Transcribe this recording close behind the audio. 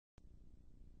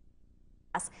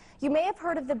You may have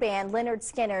heard of the band Lynyrd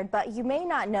Skynyrd, but you may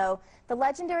not know the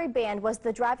legendary band was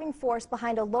the driving force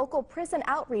behind a local prison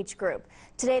outreach group.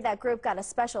 Today, that group got a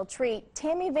special treat.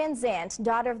 Tammy Van Zant,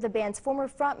 daughter of the band's former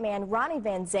frontman Ronnie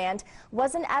Van Zant,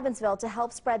 was in Evansville to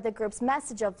help spread the group's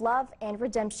message of love and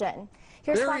redemption.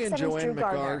 Here's Barry Fox and 7's Joanne Drew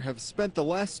Gardner. McGar have spent the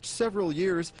last several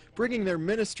years bringing their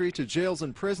ministry to jails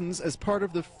and prisons as part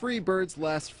of the Freebird's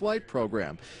Last Flight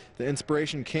program. The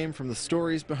inspiration came from the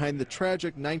stories behind the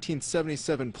tragic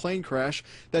 1977 plane crash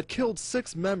that killed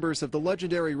 6 members of the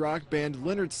legendary rock band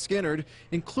Lynyrd Skynyrd,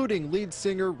 including lead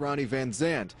singer Ronnie Van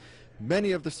Zant.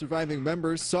 Many of the surviving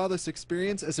members saw this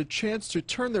experience as a chance to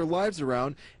turn their lives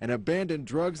around and abandon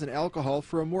drugs and alcohol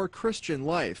for a more Christian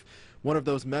life. One of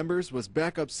those members was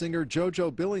backup singer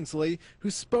JoJo Billingsley, who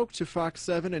spoke to Fox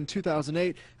 7 in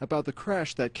 2008 about the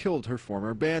crash that killed her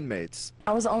former bandmates.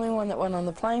 I was the only one that went on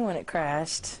the plane when it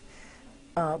crashed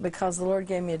because the Lord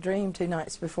gave me a dream 2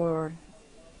 nights before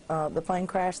the plane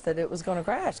crashed that it was going to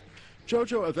crash.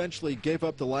 JoJo eventually gave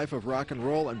up the life of rock and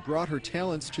roll and brought her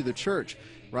talents to the church.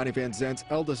 Ronnie Van Zant's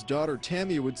eldest daughter,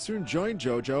 Tammy, would soon join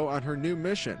JoJo on her new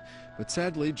mission. But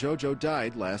sadly, JoJo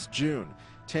died last June.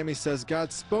 Tammy says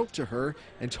God spoke to her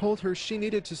and told her she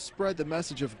needed to spread the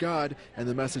message of God and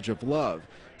the message of love.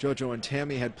 JoJo and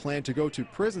Tammy had planned to go to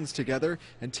prisons together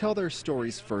and tell their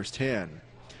stories firsthand.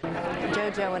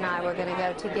 JoJo and I were going to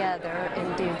go together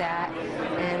and do that,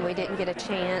 and we didn't get a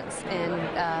chance, and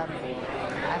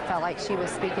I felt like she was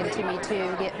speaking to me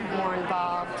to get more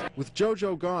involved. With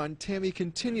JoJo gone, Tammy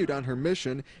continued on her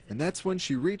mission, and that's when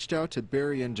she reached out to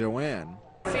Barry and Joanne.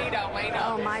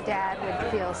 Oh, my dad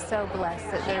would feel so blessed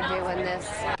that they're doing this.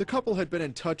 The couple had been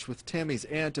in touch with Tammy's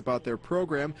aunt about their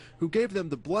program, who gave them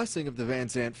the blessing of the Van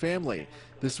Zant family.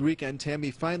 This weekend, Tammy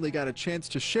finally got a chance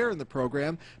to share in the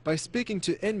program by speaking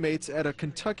to inmates at a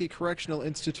Kentucky Correctional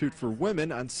Institute for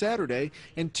Women on Saturday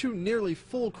and 2 nearly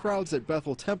full crowds at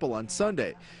Bethel Temple on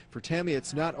Sunday. For Tammy,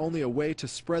 it's not only a way to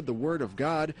spread the word of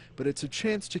God, but it's a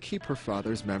chance to keep her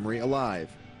father's memory alive.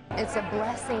 It's a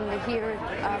blessing to hear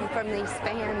from these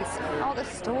fans all the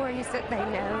stories that they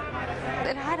know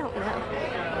that I don't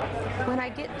know. When I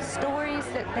get stories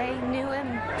that they knew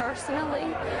him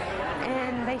personally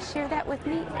and they share that with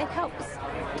me, it helps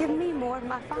give me more of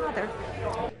my father.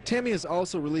 Tammy has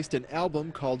also released an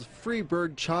album called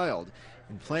Freebird Child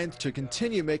and plans to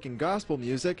continue making gospel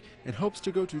music and hopes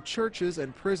to go to churches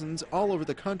and prisons all over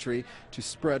the country to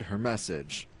spread her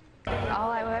message. All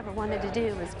I ever wanted to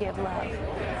do was give love.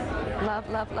 Love,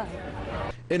 love, love.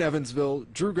 In Evansville,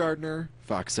 Drew Gardner,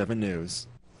 Fox 7 News.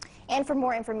 And for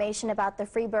more information about the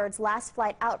Freebird's Last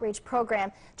Flight Outreach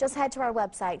program, just head to our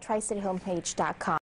website, tricityhomepage.com.